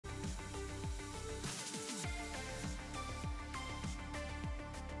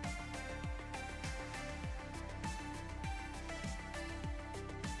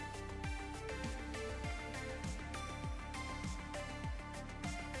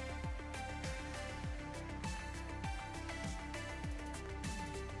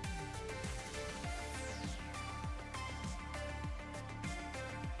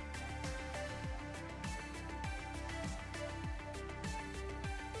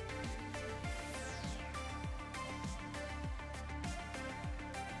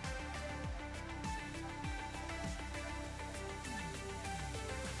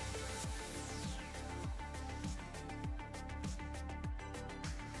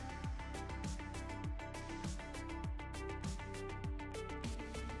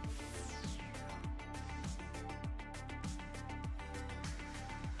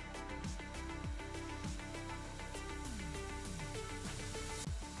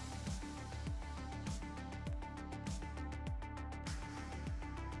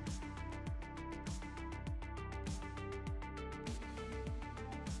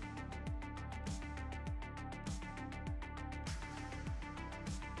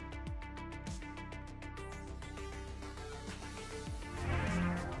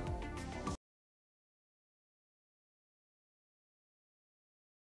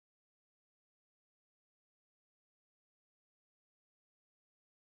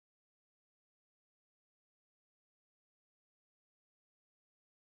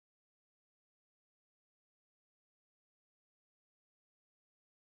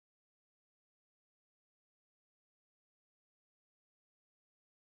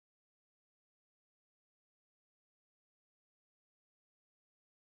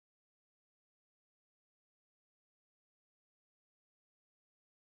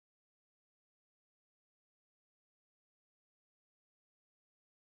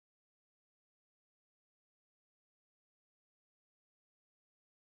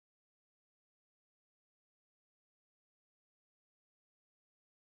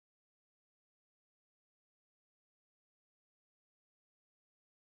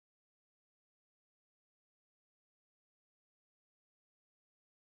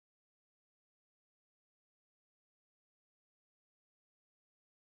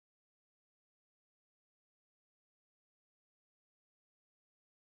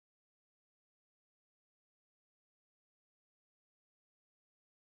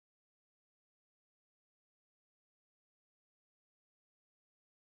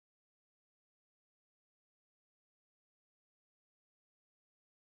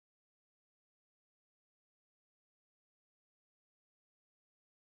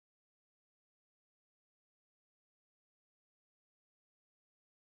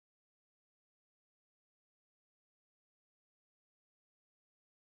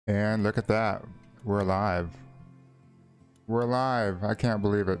And look at that. We're live. We're live. I can't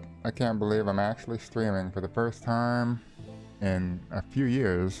believe it. I can't believe I'm actually streaming for the first time in a few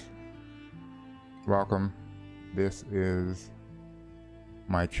years. Welcome. This is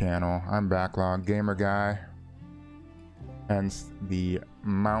my channel. I'm Backlog Gamer Guy. Hence the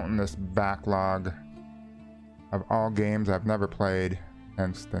mountainous backlog of all games I've never played.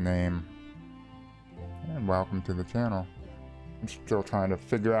 Hence the name. And welcome to the channel. I'm still trying to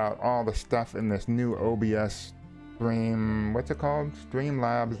figure out all the stuff in this new OBS stream. What's it called?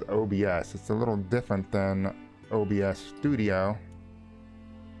 Streamlabs OBS. It's a little different than OBS Studio.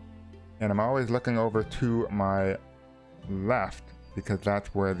 And I'm always looking over to my left because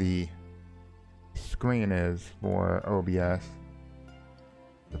that's where the screen is for OBS.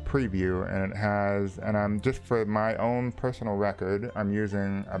 The preview, and it has, and I'm just for my own personal record, I'm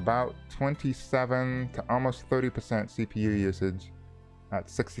using about 27 to almost 30% CPU usage at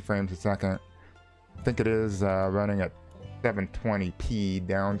 60 frames a second. I think it is running at 720p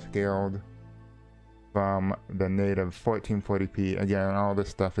downscaled from the native 1440p. Again, all this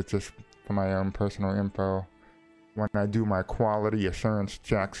stuff is just for my own personal info. When I do my quality assurance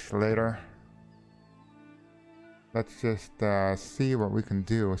checks later, let's just see what we can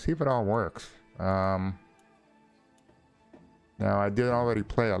do. See if it all works. Now, I did already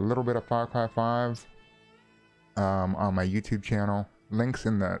play a little bit of FarCry 5 on my YouTube channel. Links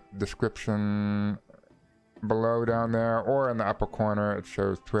in the description below down there, or in the upper corner. It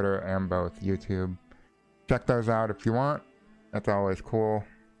shows Twitter and both YouTube. Check those out if you want. That's always cool.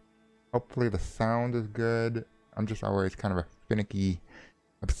 Hopefully the sound is good. I'm just always kind of a finicky,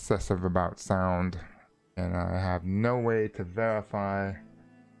 obsessive about sound. And I have no way to verify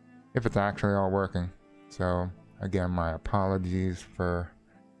if it's actually all working. So, again, my apologies for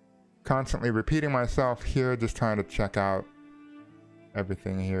constantly repeating myself here, just trying to check out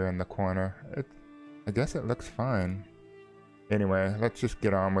everything here in the corner. I guess it looks fine. Anyway, let's just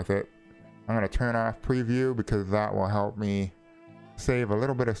get on with it. I'm going to turn off preview because that will help me save a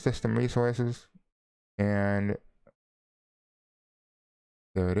little bit of system resources. And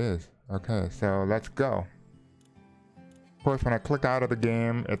there it is. Okay, so let's go. Of course, when I click out of the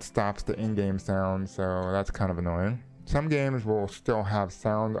game, it stops the in-game sound, so that's kind of annoying. Some games will still have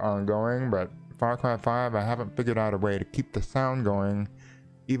sound ongoing, but Far Cry 5, I haven't figured out a way to keep the sound going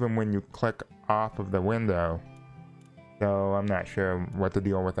even when you click off of the window. So I'm not sure what the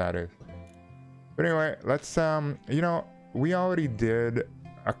deal with that is. But anyway, let's, you know, we already did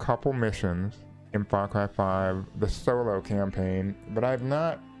a couple missions in Far Cry 5, the solo campaign, but I've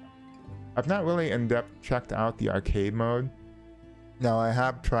not really in-depth checked out the arcade mode. Now, I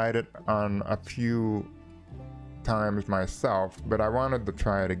have tried it on a few times myself, but I wanted to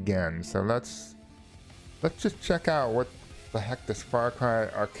try it again. So let's just check out what the heck this Far Cry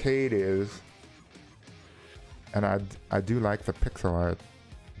arcade is. And I do like the pixel art.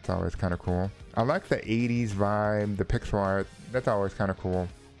 It's always kind of cool. I like the 80s vibe, the pixel art. That's always kind of cool.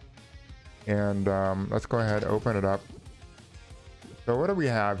 And let's go ahead, open it up. So what do we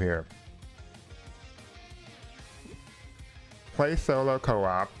have here? Play solo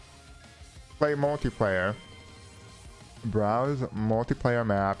co-op, play multiplayer, browse multiplayer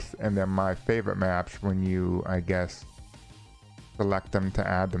maps, and then my favorite maps when you, I guess, select them to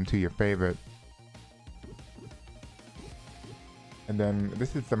add them to your favorite. And then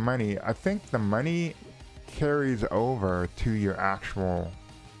this is the money. I think the money carries over to your actual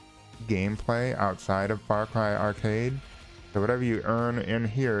gameplay outside of Far Cry Arcade. So whatever you earn in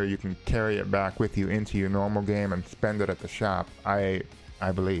here, you can carry it back with you into your normal game and spend it at the shop, I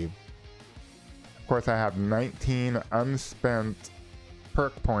believe. Of course, I have 19 unspent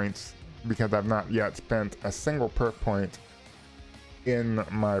perk points because I've not yet spent a single perk point in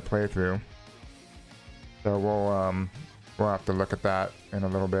my playthrough. So we'll have to look at that in a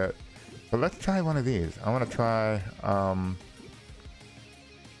little bit. But let's try one of these. I want to try,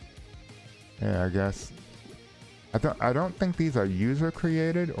 yeah, I guess. I don't think these are user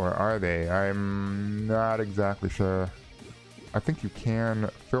created, or are they? I'm not exactly sure. I think you can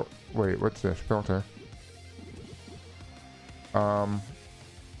wait, what's this? Filter. Oh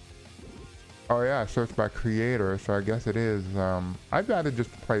yeah, so it's by creator, so I guess it is. I'd rather just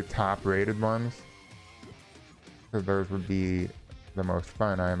play top rated ones, because those would be the most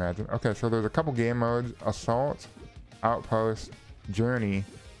fun, I imagine. Okay, so there's a couple game modes: Assault, Outpost, Journey,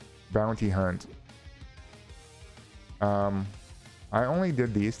 Bounty Hunt. I only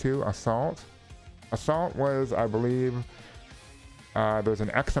did these two. Assault was, I believe, there's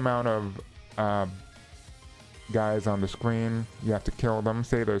an X amount of guys on the screen. You have to kill them.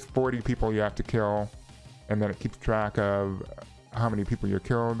 Say there's 40 people you have to kill, and then it keeps track of how many people you're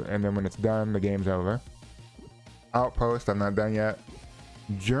killed, and then when it's done, the game's over. Outpost, I'm not done yet.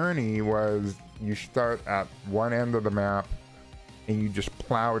 Journey was you start at one end of the map and you just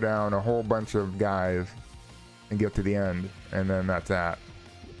plow down a whole bunch of guys and get to the end, and then that's that.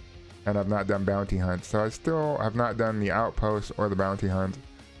 And I've not done bounty hunts, so I still have not done the outpost or the bounty hunt.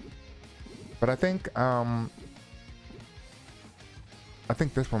 But I think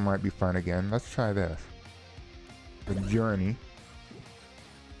this one might be fun again. Let's try this. The journey.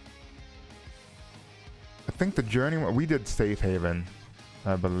 I think the journey, we did Safe Haven,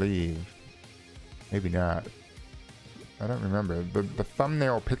 I believe. Maybe not. I don't remember. The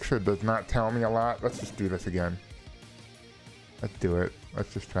thumbnail picture does not tell me a lot. Let's just do this again. Let's do it.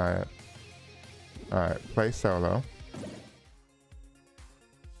 Let's just try it. Alright, play solo.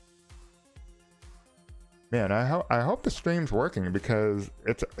 Man, I hope the stream's working, because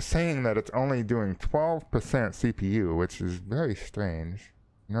it's saying that it's only doing 12% CPU, which is very strange.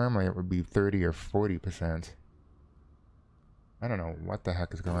 Normally it would be 30 or 40%. I don't know what the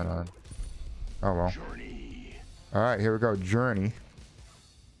heck is going on. Oh well. Alright, here we go. Journey.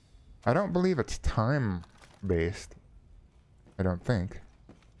 I don't believe it's time-based. I don't think.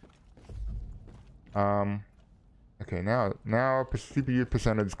 Okay, now CPU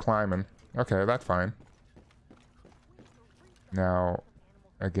percentage climbing. Okay, that's fine. Now,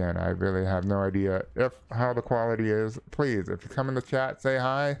 again, I really have no idea how the quality is. Please, if you come in the chat, say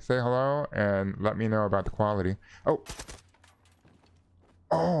hi, say hello, and let me know about the quality. Oh,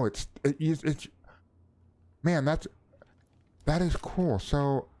 it's man, that is cool.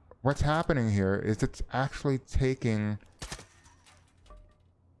 So what's happening here is it's actually taking.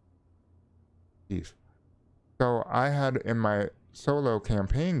 Jeez. So I had in my solo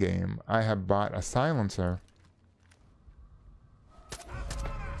campaign game, I had bought a silencer.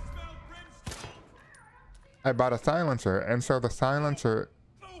 And so the silencer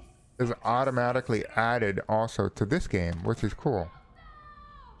is automatically added also to this game, which is cool.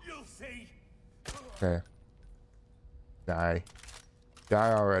 Okay. Die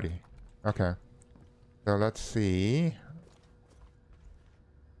already. Okay. So let's see.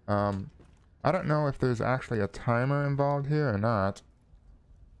 I don't know if there's actually a timer involved here or not.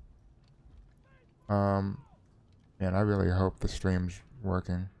 Man, I really hope the stream's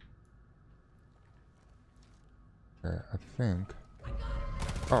working. Okay, I think.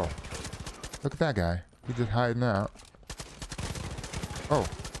 Oh, look at that guy. He's just hiding out. Oh.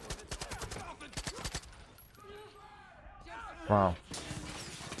 Wow.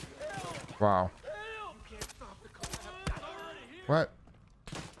 Wow. What?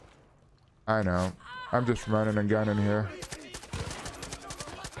 I know. I'm just running and gunning here.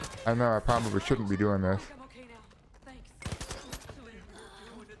 I know I probably shouldn't be doing this.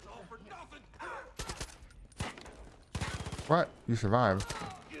 What? You survived?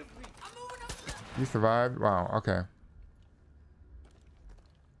 You survived? Wow, okay.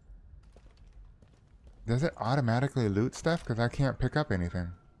 Does it automatically loot stuff? Because I can't pick up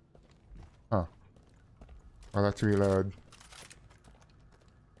anything. Huh. Well, let's reload.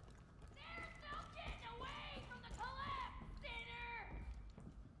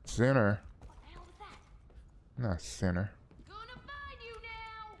 Sinner? Not sinner.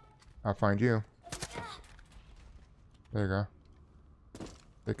 I'll find you. There you go.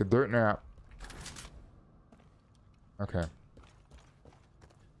 Take a dirt nap. Okay.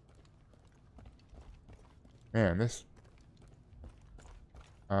 Man, this...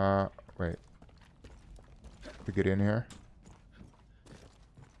 wait. To get in here?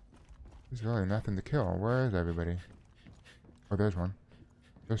 There's really nothing to kill. Where is everybody? Oh, there's one.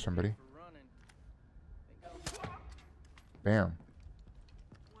 There's somebody. Bam.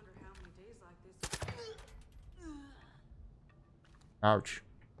 Ouch.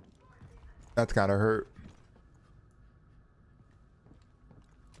 That's gotta hurt.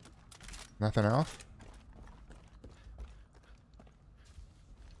 Nothing else?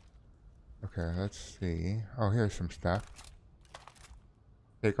 Okay, let's see. Oh, here's some stuff.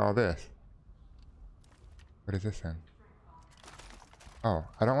 Take all this. What is this then? Oh,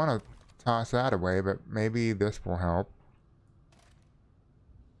 I don't want to toss that away, but maybe this will help.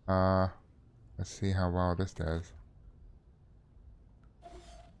 Let's see how well this does.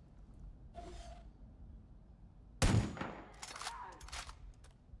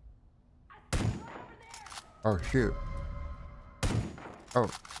 Oh, shoot. Oh.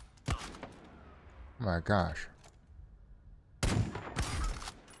 Oh my gosh.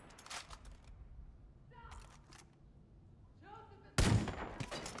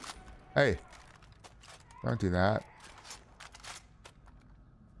 Hey. Don't do that.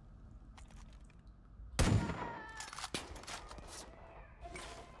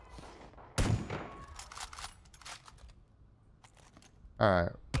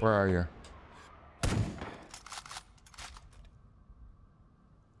 Alright, where are you?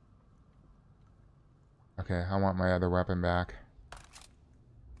 Okay, I want my other weapon back.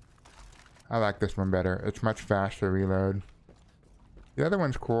 I like this one better. It's much faster reload. The other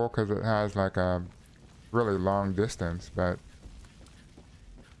one's cool because it has like a really long distance, but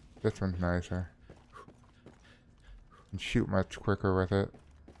this one's nicer. And shoot much quicker with it.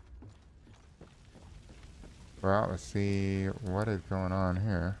 Well, let's see what is going on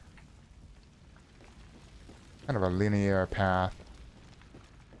here. Kind of a linear path.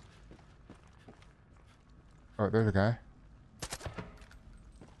 Oh, there's a guy.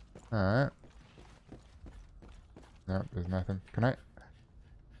 Alright. Nope, there's nothing. Can I...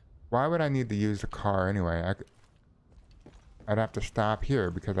 Why would I need to use the car anyway? I'd have to stop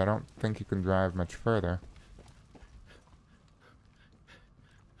here because I don't think you can drive much further.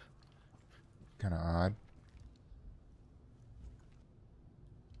 Kinda odd.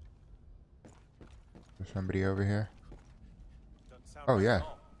 There's somebody over here. Oh yeah.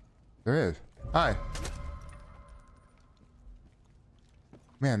 There is. Hi.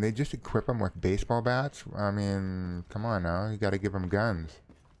 Man, they just equip them with baseball bats? I mean, come on now. You gotta give them guns.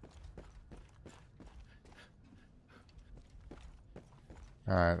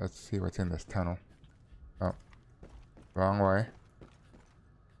 Alright, let's see what's in this tunnel. Oh. Wrong way.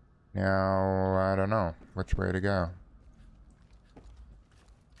 Now, I don't know which way to go.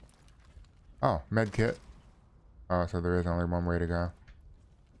 Oh, med kit. Oh, so there is only one way to go.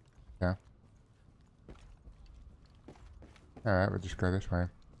 Yeah. Alright, we'll just go this way.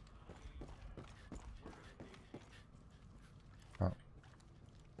 Oh.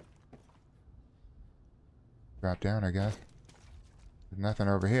 Drop down, I guess. There's nothing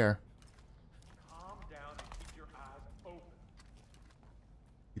over here. Calm down and keep your eyes open.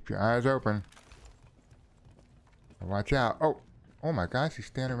 Keep your eyes open. Watch out. Oh! Oh my gosh, he's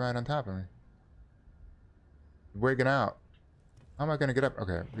standing right on top of me. Wigging out. How am I gonna get up?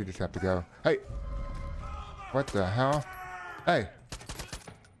 Okay, we just have to go. Hey! What the hell? Hey!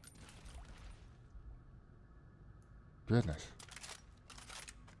 Goodness.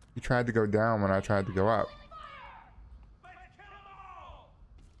 He tried to go down when I tried to go up.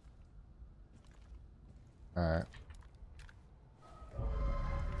 Alright.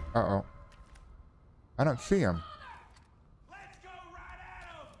 Uh-oh. I don't see him. Let's go right at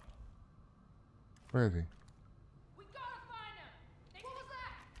him. Where is he? We gotta find him. What was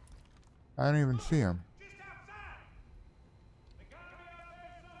that? I don't even see him. Just outside. They gotta be out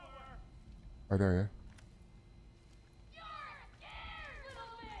there somewhere. Oh, there he is. You're scared, little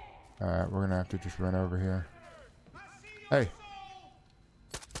man. Alright, we're gonna have to just run over here. I see your Hey!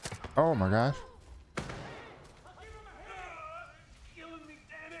 soul. Oh my gosh. Give him a hand. Killing me,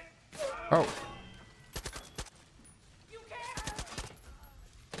 damn it. Oh! You can't.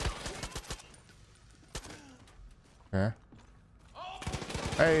 Yeah.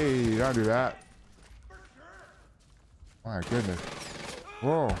 Hey, don't do that. My goodness.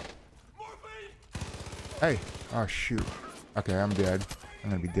 Whoa. Morphine. Hey. Oh, shoot. Okay, I'm dead.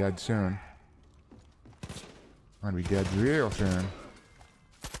 I'm gonna be dead soon. I'm gonna be dead real soon.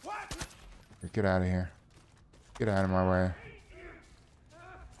 What? Get out of here. Get out of my way.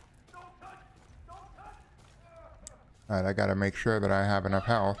 Don't touch. Don't touch. Alright, I gotta make sure that I have enough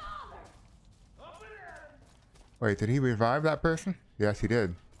health. Up and at him. Wait, did he revive that person? Yes, he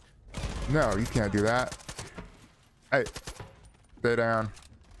did. No, you can't do that. Hey. Stay down.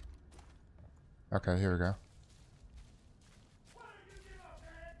 Okay, here we go. What did you give up,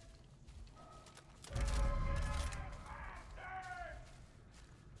 man?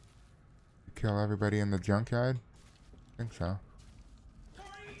 Kill everybody in the junkyard? I think so. For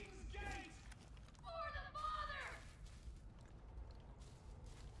Eden's gate. For the father.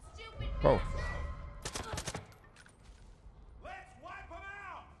 Stupid Oh. bastard. Let's wipe him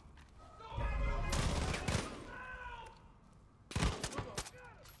out.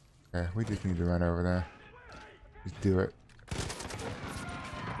 Okay, we just need to run over there. Just do it.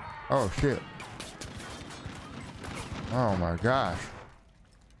 Oh, shit. Oh my gosh.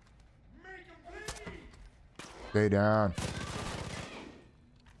 Make him bleed. Stay down.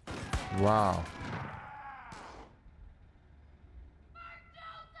 Wow.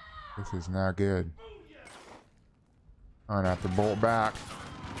 This is not good. I'm gonna have to bolt back.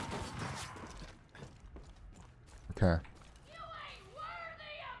 Okay.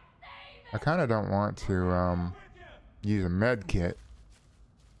 I kind of don't want to use a med kit.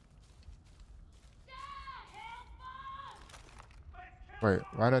 Wait,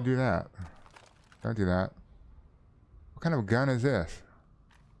 why'd I do that? Don't do that. What kind of gun is this?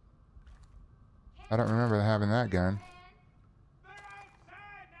 I don't remember having that gun. They're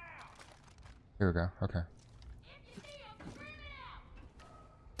Here we go. Okay.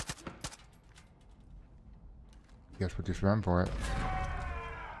 Guess we'll just run for it.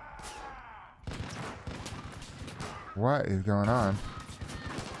 What is going on?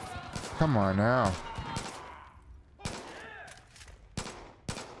 Come on now.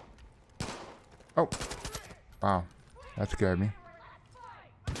 Oh. Wow. That scared me.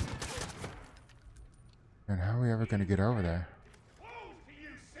 And how are we ever going to get over there?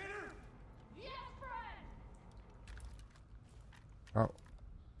 Oh.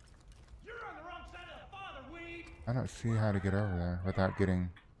 I don't see how to get over there without getting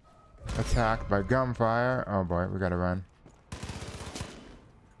attacked by gunfire. Oh boy, we gotta run.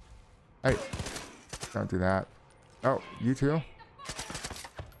 Hey, don't do that. Oh, you too? I'm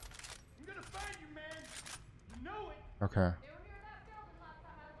gonna find you, man. You know it. Okay.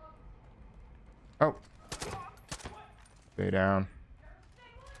 Oh. Stay down.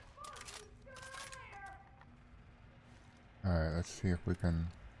 Alright, let's see if we can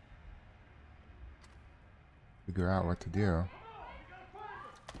figure out what to do. Not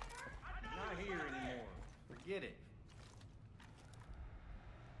here anymore. Forget it.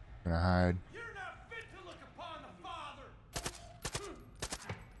 Gonna hide. You're not fit to look upon the Father.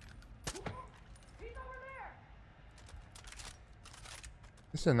 He's over there.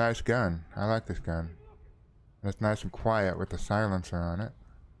 This is a nice gun. I like this gun. And it's nice and quiet with the silencer on it.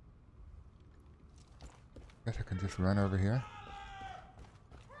 Guess I can just run over here.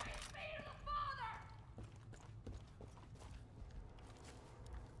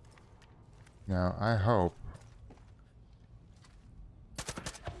 Now, I hope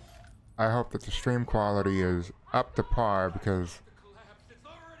that the stream quality is up to par, because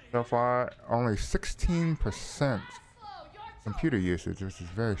so far only 16% computer usage, which is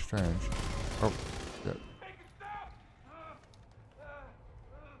very strange. Oh, shit.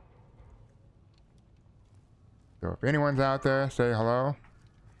 So if anyone's out there, say hello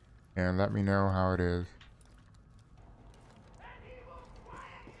and let me know how it is.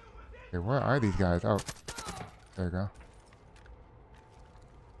 Okay, where are these guys? Oh, there you go.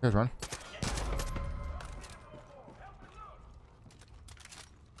 Here's one.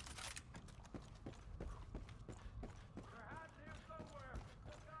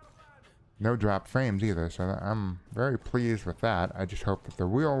 No drop frames either, so I'm very pleased with that. I just hope that the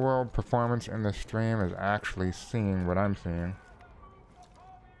real world performance in this stream is actually seeing what I'm seeing.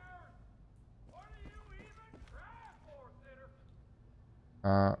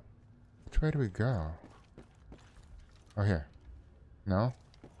 Which way do we go? Oh, here. No?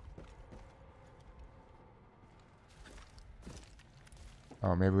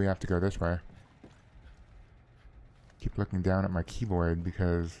 Oh, maybe we have to go this way. Keep looking down at my keyboard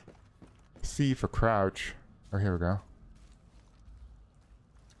because C for crouch. Oh, here we go.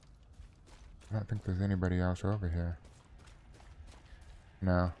 I don't think there's anybody else over here.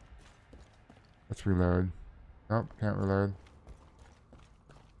 No. Let's reload. Nope, can't reload.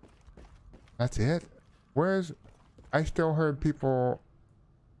 That's it? Where's... I still heard people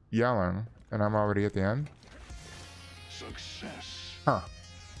yelling, and I'm already at the end? Success. Huh.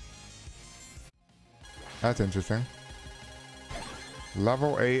 That's interesting.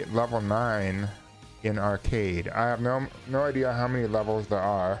 Level 8, level 9 in arcade. I have no idea how many levels there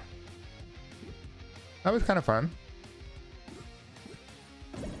are. That was kind of fun.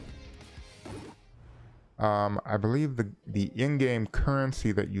 I believe the in-game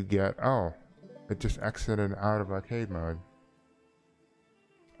currency that you get... Oh, it just exited out of arcade mode.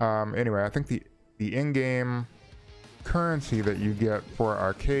 Anyway, I think the in-game currency that you get for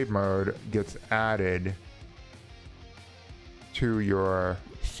arcade mode gets added to your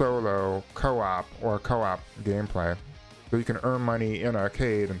solo co-op or co-op gameplay. So you can earn money in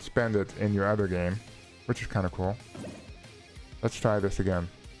arcade and spend it in your other game, which is kind of cool. Let's try this again.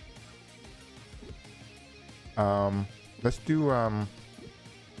 Let's do, okay,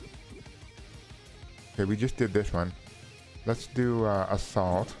 we just did this one. Let's do,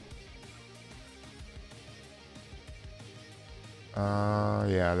 assault.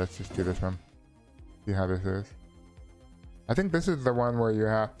 Yeah, let's just do this one. See how this is. I think this is the one where you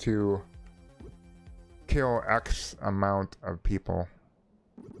have to kill X amount of people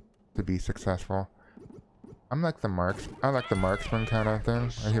to be successful. I like the marksman kind of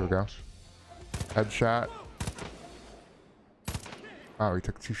thing. Oh, here we go. Headshot. Oh, he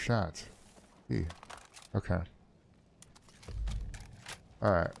took 2 shots. Gee. Okay.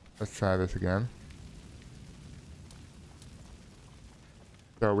 Alright, let's try this again.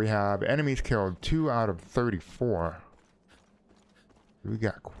 So we have enemies killed 2 out of 34. We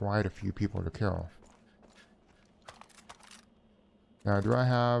got quite a few people to kill. Now, do I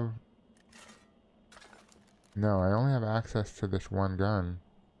have No, I only have access to this one gun.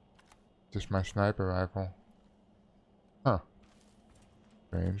 Just my sniper rifle. Huh.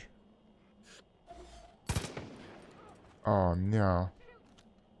 Strange. Oh no.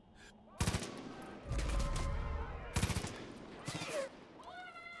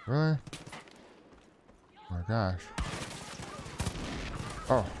 Really? Oh my gosh.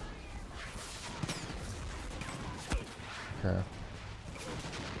 Oh. Okay.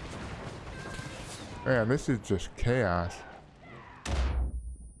 Man, this is just chaos.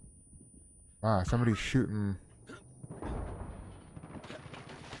 Wow, somebody's shooting.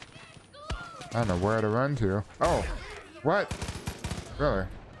 I don't know where to run to. Oh! What? Really?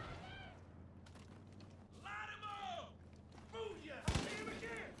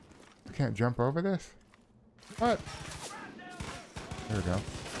 I can't jump over this? What? There we go.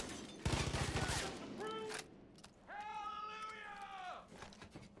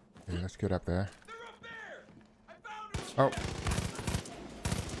 Okay, let's get up there. Oh.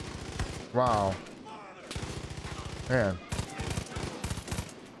 Wow. Man.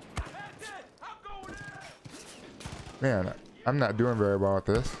 Man, I'm not doing very well at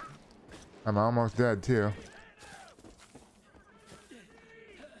this. I'm almost dead too.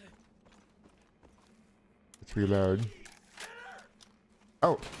 Let's reload.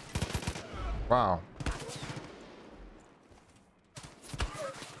 Oh. Wow.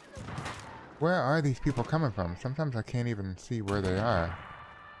 Where are these people coming from? Sometimes I can't even see where they are.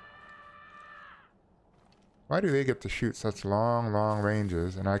 Why do they get to shoot such long, long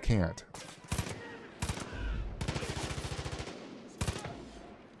ranges and I can't?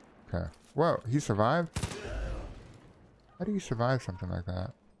 Okay. Whoa, he survived? How do you survive something like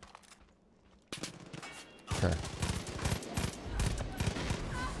that? Okay.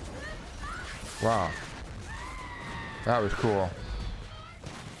 Wow. That was cool.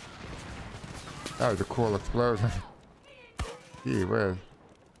 That was a cool explosion. Gee whiz.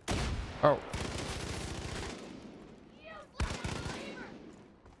 Oh.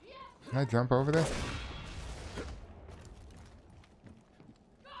 Can I jump over this?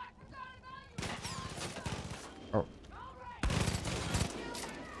 Oh.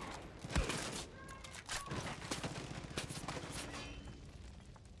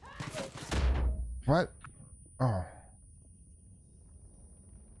 What? Oh.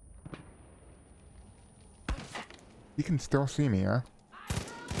 You can still see me, huh?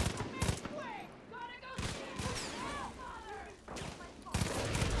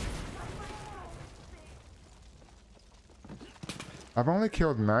 I've only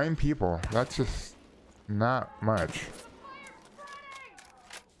killed 9 people. That's just not much.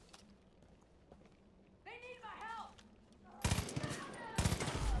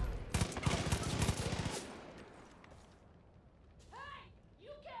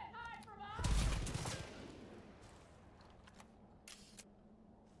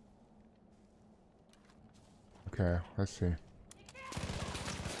 Okay, let's see.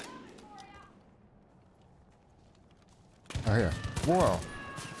 Oh, yeah. Whoa.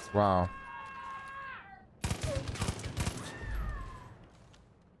 Wow.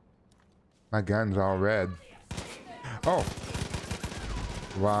 My gun's all red. Oh.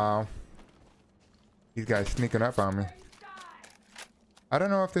 Wow. These guys sneaking up on me. I don't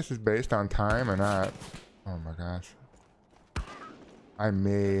know if this is based on time or not. Oh my gosh. I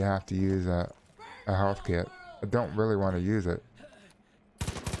may have to use a health kit. I don't really want to use it.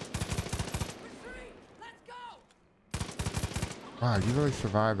 Wow, you really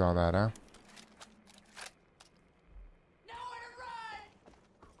survived all that, huh?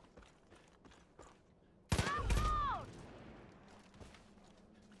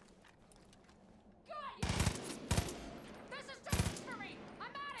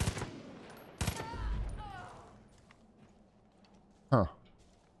 Huh.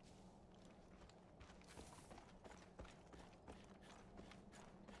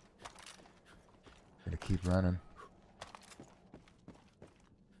 Gotta keep running.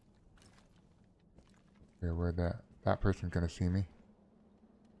 Okay, where'd that person's gonna see me?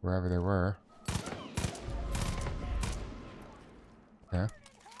 Wherever they were. Okay.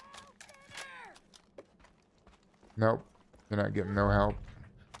 Nope. You're not getting no help.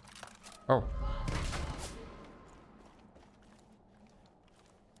 Oh.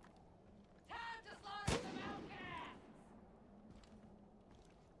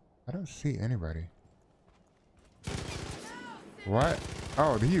 I don't see anybody. What?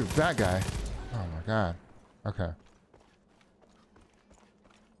 Oh, that guy. Oh my god. Okay.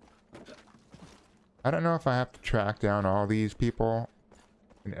 I don't know if I have to track down all these people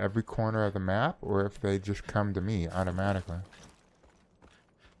in every corner of the map or if they just come to me automatically.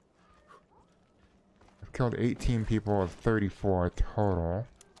 killed 18 people of 34 total.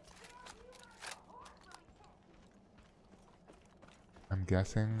 I'm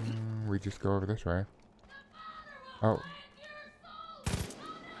guessing we just go over this way. Oh.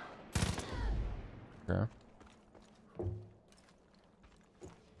 Okay.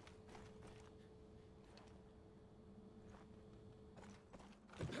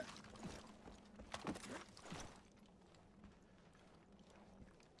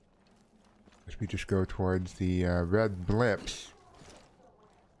 We just go towards the red blips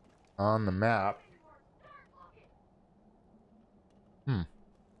on the map. Hmm.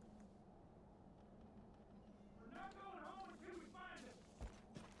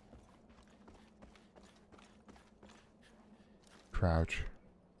 Crouch.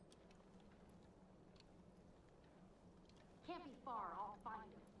 Can't be far, I'll find him.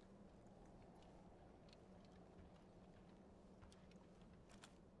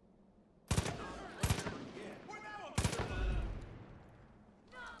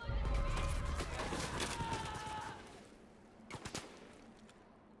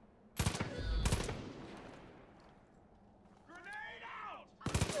 Grenade out!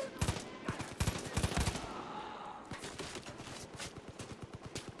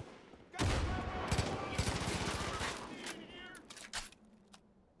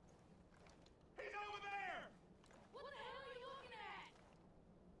 He's over there! What the hell are you looking at?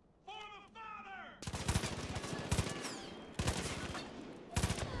 For the father! For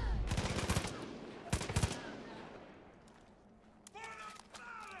the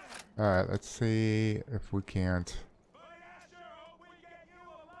father! Alright, let's see if we can't. But I sure hope we get you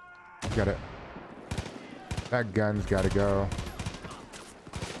alive! Got it. That gun's gotta go.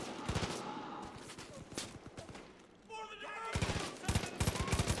 For the devil!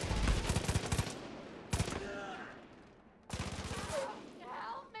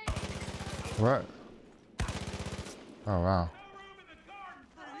 Help me! What? Oh, wow. No room in the garden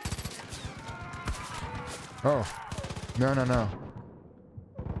for you! Oh. No, no, no.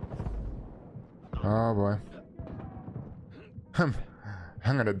 Oh, boy. I'm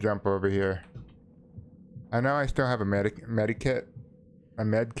gonna jump over here. I know I still have a medkit, I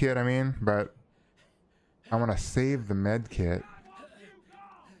mean, but I want to save the medkit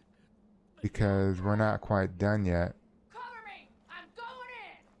because we're not quite done yet. Cover me! I'm going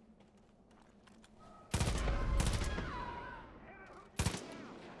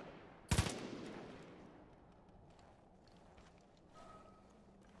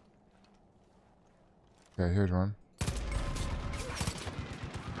in! Okay, here's one.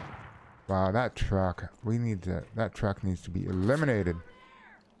 Wow, that truck. We need to. That truck needs to be eliminated.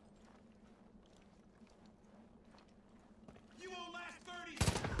 You won't last 30.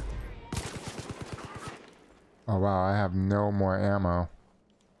 Oh wow, I have no more ammo.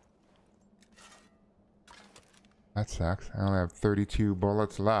 That sucks. I only have 32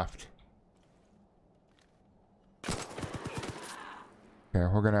 bullets left. Okay,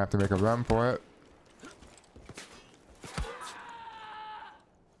 we're gonna have to make a run for it.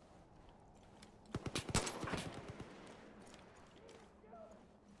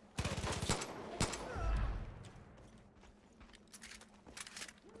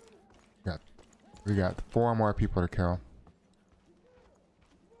 We got 4 more people to kill.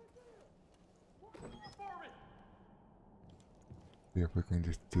 See if we can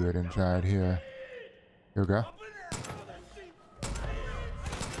just do it inside here. Here we go. Always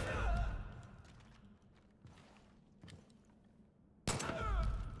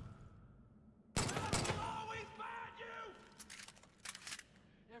find you!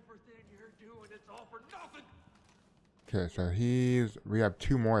 Everything you're doing, it's all for nothing! Okay, so we have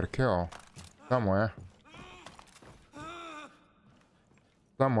 2 more to kill. Somewhere.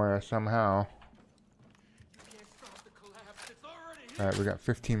 Somewhere, somehow. Can't stop the collapse, it's already here! Alright, we got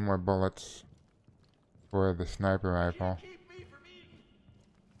 15 more bullets for the sniper rifle. Keep me from eating!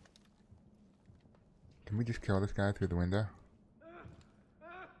 Can we just kill this guy through the window?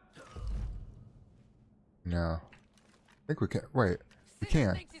 No. I think we can. Wait, we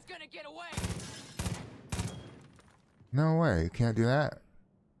can. Thinks he's gonna get away! No way, you can't do that.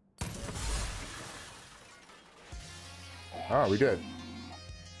 Oh, we did.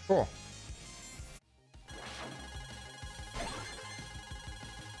 Cool.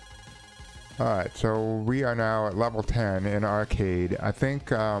 Alright, so we are now at level 10 in arcade. I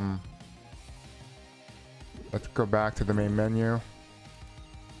think, let's go back to the main menu.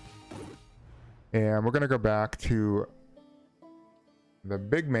 And we're gonna go back to the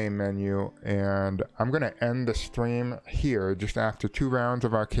big main menu, and I'm gonna end the stream here just after 2 rounds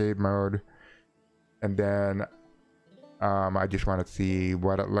of arcade mode. And then I just want to see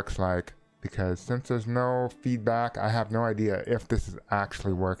what it looks like because since there's no feedback, I have no idea if this is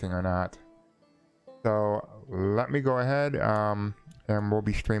actually working or not. So let me go ahead, and we'll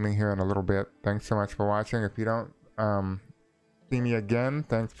be streaming here in a little bit. Thanks so much for watching. If you don't see me again,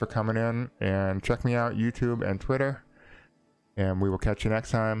 thanks for coming in, and check me out YouTube and Twitter, and we will catch you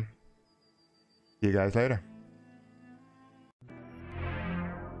next time. See you guys later.